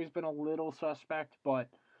accuracy has always been a little suspect, but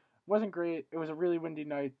wasn't great. It was a really windy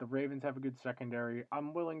night. The Ravens have a good secondary.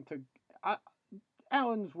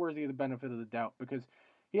 Allen's worthy of the benefit of the doubt because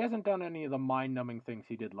he hasn't done any of the mind-numbing things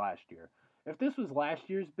he did last year. If this was last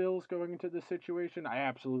year's Bills going into this situation, I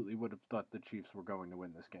absolutely would have thought the Chiefs were going to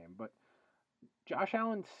win this game. But Josh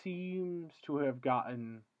Allen seems to have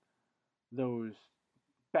gotten those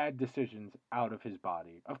bad decisions out of his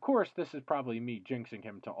body. Of course, this is probably me jinxing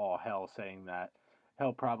him to all hell, saying that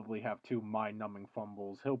he'll probably have 2 mind-numbing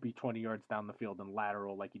fumbles. He'll be 20 yards down the field and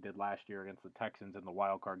lateral like he did last year against the Texans in the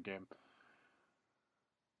wild card game.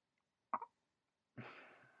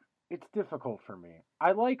 It's difficult for me.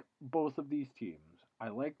 I like both of these teams. I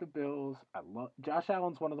like the Bills. Josh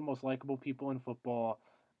Allen's one of the most likable people in football.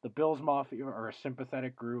 The Bills Mafia are a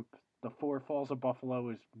sympathetic group. The Four Falls of Buffalo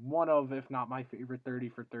is one of, if not my favorite 30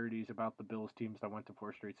 for 30s about the Bills teams that went to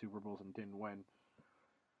 4 straight Super Bowls and didn't win.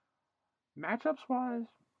 Matchups wise,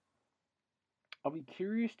 I'll be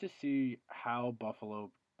curious to see how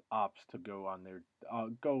Buffalo opts to go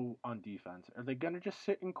on defense. Are they gonna just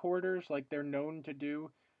sit in quarters like they're known to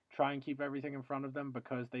do, try and keep everything in front of them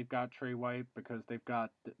because they've got Trey White, because they've got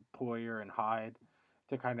Poyer and Hyde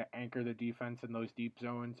to kind of anchor the defense in those deep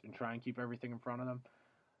zones and try and keep everything in front of them?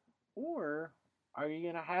 Or are you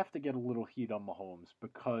gonna have to get a little heat on Mahomes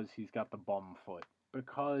because he's got the bum foot,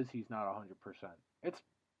 because he's not 100%? It's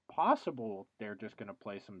possible they're just gonna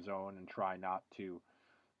play some zone and try not to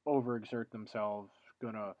overexert themselves,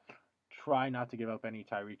 gonna try not to give up any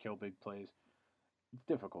Tyreek Hill big plays. It's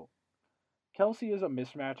difficult. Kelsey is a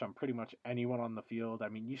mismatch on pretty much anyone on the field. I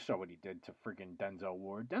mean, you saw what he did to friggin' Denzel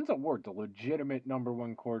Ward. Denzel Ward's a legitimate number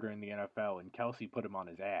one quarter in the NFL, and Kelsey put him on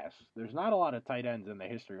his ass. There's not a lot of tight ends in the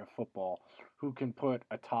history of football who can put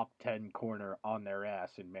a top 10 corner on their ass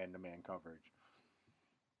in man to man coverage.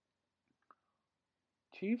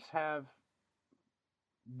 Chiefs have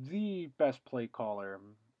the best play caller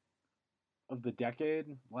of the decade,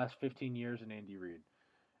 last 15 years, in Andy Reid.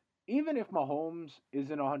 Even if Mahomes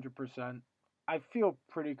isn't 100%, I feel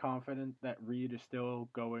pretty confident that Reid is still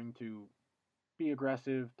going to be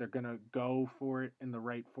aggressive. They're going to go for it in the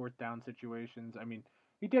right fourth down situations. I mean,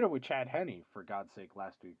 he did it with Chad Henne, for God's sake,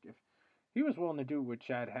 last week. If he was willing to do it with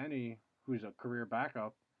Chad Henne, who's a career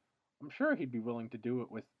backup, I'm sure he'd be willing to do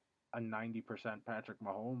it with a 90% Patrick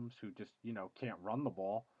Mahomes who just, can't run the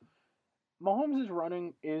ball. Mahomes'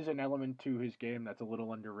 running is an element to his game that's a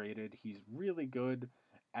little underrated. He's really good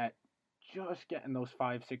at just getting those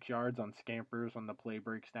 5-6 yards on scampers when the play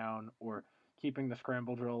breaks down, or keeping the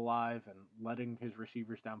scramble drill alive and letting his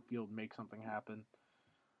receivers downfield make something happen.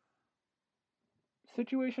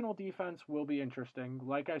 Situational defense will be interesting.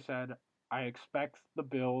 Like I said, I expect the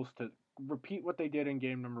Bills to repeat what they did in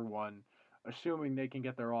game number 1, assuming they can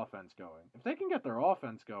get their offense going. If they can get their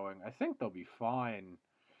offense going, I think they'll be fine.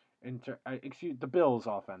 The Bills'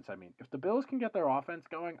 offense, I mean. If the Bills can get their offense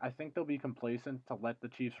going, I think they'll be complacent to let the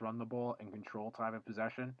Chiefs run the ball and control time of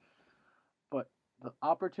possession. But the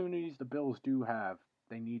opportunities the Bills do have,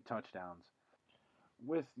 they need touchdowns.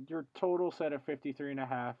 With your total set at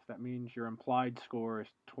 53.5, that means your implied score is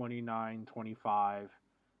 29-25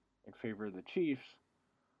 in favor of the Chiefs.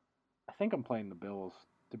 I think I'm playing the Bills,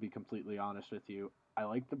 to be completely honest with you. I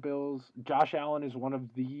like the Bills. Josh Allen is one of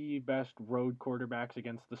the best road quarterbacks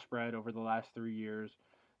against the spread over the last 3 years.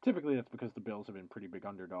 Typically, that's because the Bills have been pretty big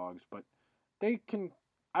underdogs, but they can.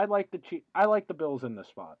 I like the Bills in this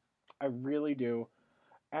spot. I really do,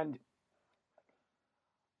 and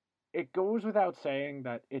it goes without saying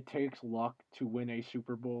that it takes luck to win a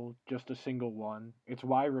Super Bowl, just a single one. It's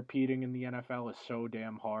why repeating in the NFL is so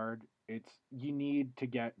damn hard. You need to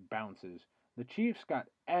get bounces. The Chiefs got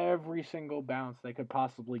every single bounce they could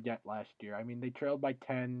possibly get last year. I mean, they trailed by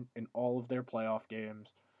 10 in all of their playoff games,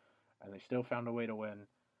 and they still found a way to win.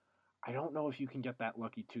 I don't know if you can get that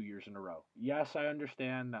lucky 2 years in a row. Yes, I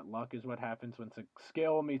understand that luck is what happens when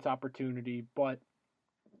skill meets opportunity, but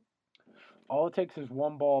all it takes is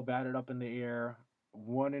one ball batted up in the air,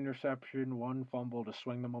 one interception, one fumble to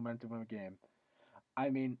swing the momentum of a game. I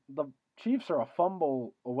mean, the Chiefs are a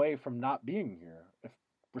fumble away from not being here. If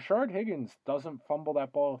Rashard Higgins doesn't fumble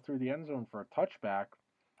that ball through the end zone for a touchback,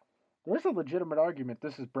 there's a legitimate argument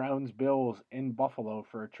this is Browns Bills in Buffalo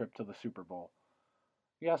for a trip to the Super Bowl.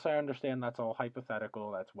 Yes, I understand that's all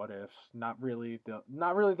hypothetical, that's what ifs, not really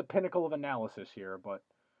the pinnacle of analysis here, but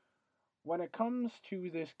when it comes to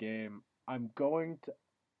this game, I'm going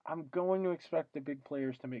to expect the big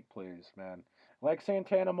players to make plays, man. Like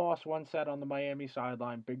Santana Moss once said on the Miami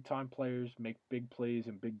sideline, big time players make big plays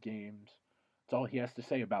in big games. That's all he has to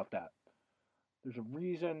say about that. There's a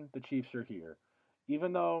reason the Chiefs are here.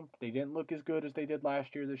 Even though they didn't look as good as they did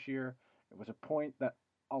last year this year, it was a point that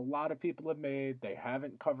a lot of people have made. They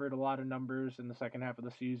haven't covered a lot of numbers in the second half of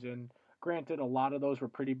the season. Granted, a lot of those were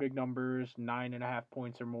pretty big numbers, 9.5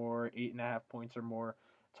 points or more, 8.5 points or more.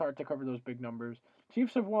 It's hard to cover those big numbers.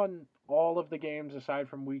 Chiefs have won all of the games aside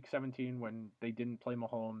from Week 17 when they didn't play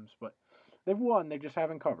Mahomes, but they've won. They just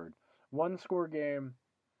haven't covered. One score game.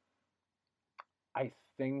 I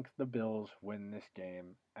think the Bills win this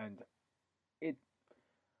game, and it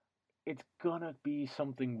it's gonna be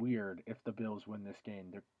something weird if the Bills win this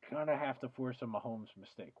game. They're gonna have to force a Mahomes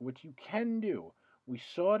mistake, which you can do. We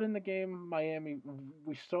saw it in the game Miami.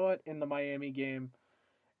 We saw it in the Miami game.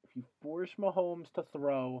 If you force Mahomes to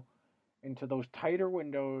throw into those tighter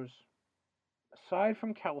windows, aside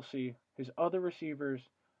from Kelsey, his other receivers,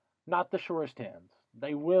 not the surest hands.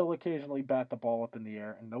 They will occasionally bat the ball up in the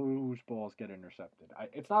air, and those balls get intercepted.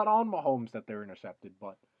 It's not on Mahomes that they're intercepted,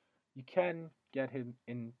 but you can get him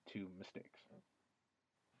into mistakes.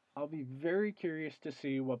 I'll be very curious to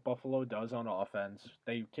see what Buffalo does on offense.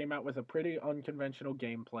 They came out with a pretty unconventional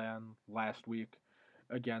game plan last week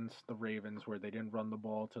against the Ravens where they didn't run the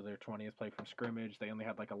ball to their 20th play from scrimmage. They only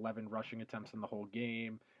had like 11 rushing attempts in the whole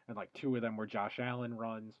game, and like two of them were Josh Allen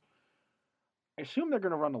runs. I assume they're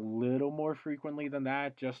going to run a little more frequently than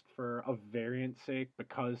that just for a variant's sake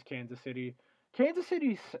because Kansas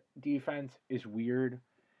City's defense is weird.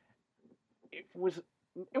 It was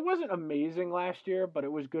it wasn't amazing last year, but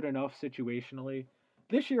it was good enough situationally.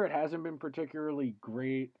 This year it hasn't been particularly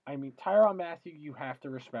great. I mean, Tyrann Mathieu you have to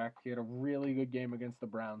respect. He had a really good game against the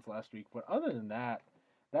Browns last week, but other than that,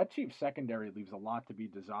 that Chiefs secondary leaves a lot to be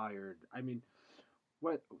desired. I mean,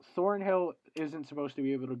 what Thornhill isn't supposed to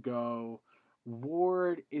be able to go.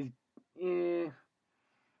 Ward is eh.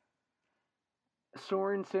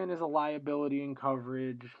 Sorensen is a liability in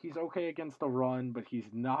coverage. He's okay against the run, but he's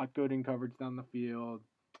not good in coverage down the field.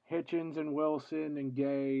 Hitchens and Wilson and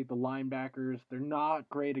Gay, the linebackers, they're not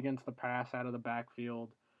great against the pass out of the backfield,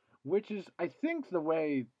 which is, I think, the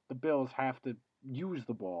way the Bills have to use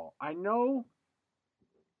the ball. I know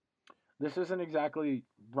this isn't exactly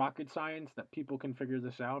rocket science that people can figure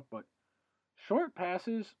this out, but short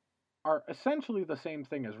passes are essentially the same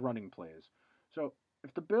thing as running plays. So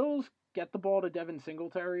if the Bills get the ball to Devin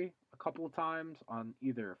Singletary a couple of times on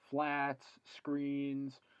either flats,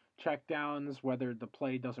 screens, checkdowns, whether the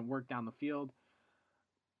play doesn't work down the field,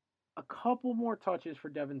 a couple more touches for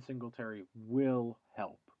Devin Singletary will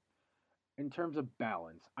help in terms of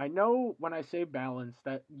balance. I know when I say balance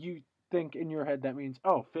that you think in your head that means,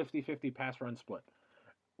 oh, 50-50 pass run split.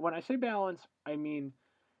 When I say balance, I mean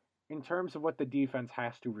in terms of what the defense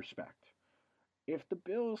has to respect. If the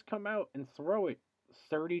Bills come out and throw it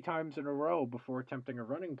 30 times in a row before attempting a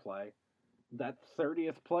running play, that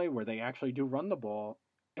 30th play where they actually do run the ball,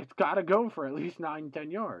 it's got to go for at least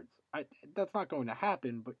 9-10 yards. That's not going to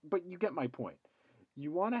happen, but you get my point.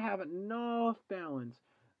 You want to have enough balance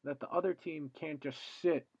that the other team can't just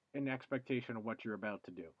sit in expectation of what you're about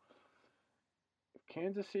to do. If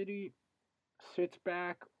Kansas City sits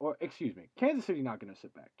back, or excuse me, Kansas City's not going to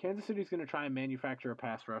sit back. Kansas City's going to try and manufacture a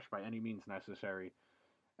pass rush by any means necessary.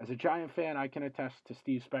 As a Giant fan, I can attest to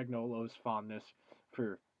Steve Spagnuolo's fondness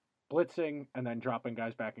for blitzing and then dropping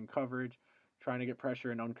guys back in coverage, trying to get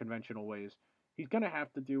pressure in unconventional ways. He's going to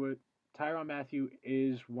have to do it. Tyrann Mathieu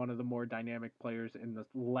is one of the more dynamic players in the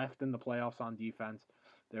left in the playoffs on defense.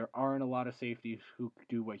 There aren't a lot of safeties who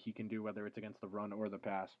do what he can do, whether it's against the run or the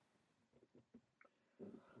pass.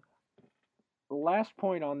 Last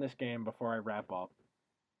point on this game before I wrap up.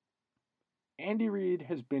 Andy Reid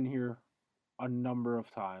has been here a number of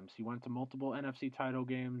times. He went to multiple NFC title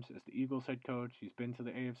games as the Eagles head coach. He's been to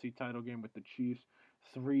the AFC title game with the Chiefs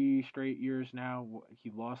 3 straight years now. He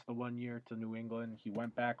lost the 1 year to New England. He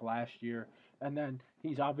went back last year, and then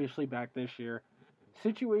he's obviously back this year.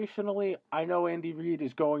 Situationally, I know Andy Reid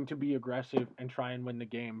is going to be aggressive and try and win the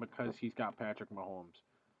game because he's got Patrick Mahomes.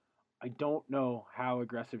 I don't know how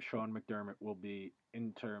aggressive Sean McDermott will be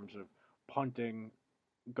in terms of punting,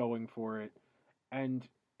 going for it, and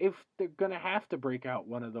if they're gonna have to break out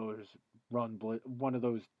one of those one of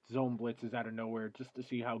those zone blitzes out of nowhere just to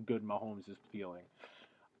see how good Mahomes is feeling.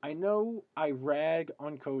 I know I rag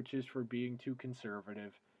on coaches for being too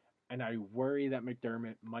conservative, and I worry that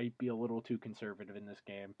McDermott might be a little too conservative in this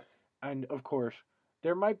game. And of course,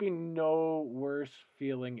 there might be no worse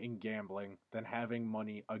feeling in gambling than having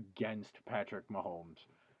money against Patrick Mahomes.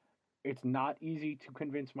 It's not easy to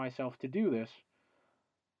convince myself to do this.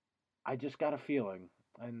 I just got a feeling.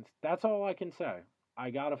 And that's all I can say. I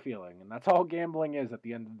got a feeling. And that's all gambling is at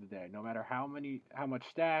the end of the day. No matter how much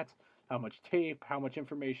stats, how much tape, how much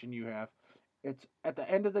information you have. It's at the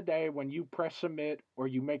end of the day when you press submit or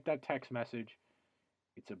you make that text message,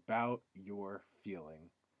 it's about your feeling.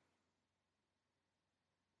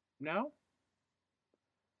 Now,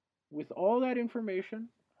 with all that information,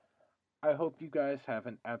 I hope you guys have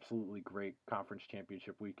an absolutely great conference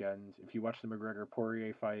championship weekend. If you watch the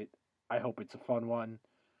McGregor-Poirier fight, I hope it's a fun one.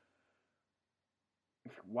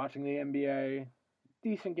 If you're watching the NBA,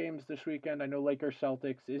 decent games this weekend. I know Lakers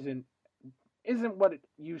Celtics isn't what it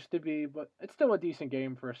used to be, but it's still a decent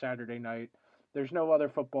game for a Saturday night. There's no other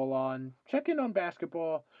football on. Check in on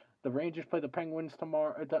basketball. The Rangers play the Penguins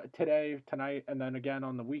tonight, and then again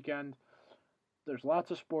on the weekend. There's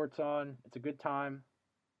lots of sports on. It's a good time.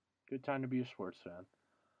 Good time to be a sports fan.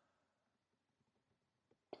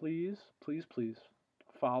 Please, please, please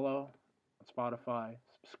follow on Spotify.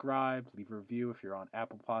 Subscribe. Leave a review if you're on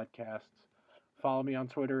Apple Podcasts. Follow me on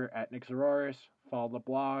Twitter at Nick Zararis. Follow the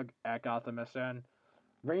blog at GothamSN.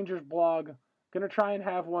 Rangers blog. Gonna try and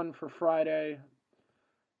have one for Friday.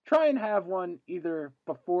 try and have one either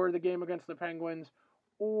before the game against the Penguins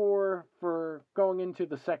or for going into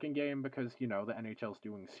the second game because, the NHL's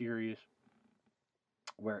doing series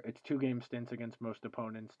where it's 2-game stints against most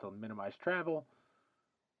opponents to minimize travel.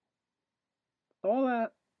 All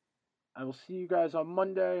that, I will see you guys on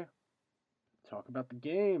Monday. Talk about the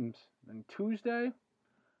games. And Tuesday,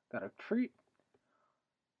 got a treat.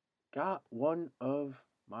 Got one of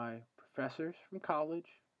my professors from college,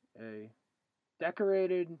 a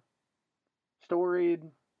decorated, storied,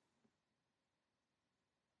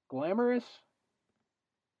 glamorous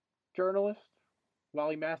journalist,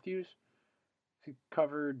 Wally Matthews. He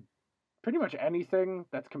covered pretty much anything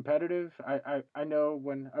that's competitive. I know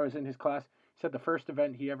when I was in his class, he said the first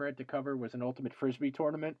event he ever had to cover was an ultimate frisbee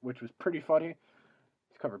tournament, which was pretty funny.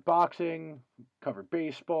 He's covered boxing, covered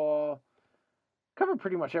baseball, covered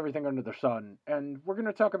pretty much everything under the sun. And we're going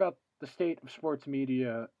to talk about the state of sports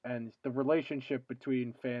media and the relationship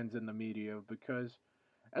between fans and the media because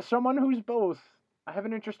as someone who's both, I have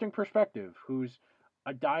an interesting perspective, who's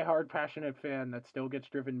a diehard passionate fan that still gets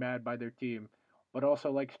driven mad by their team, but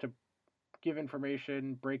also likes to give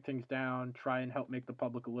information, break things down, try and help make the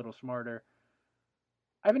public a little smarter.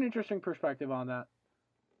 I have an interesting perspective on that.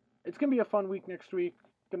 It's going to be a fun week next week.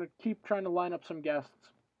 Going to keep trying to line up some guests.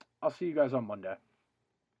 I'll see you guys on Monday.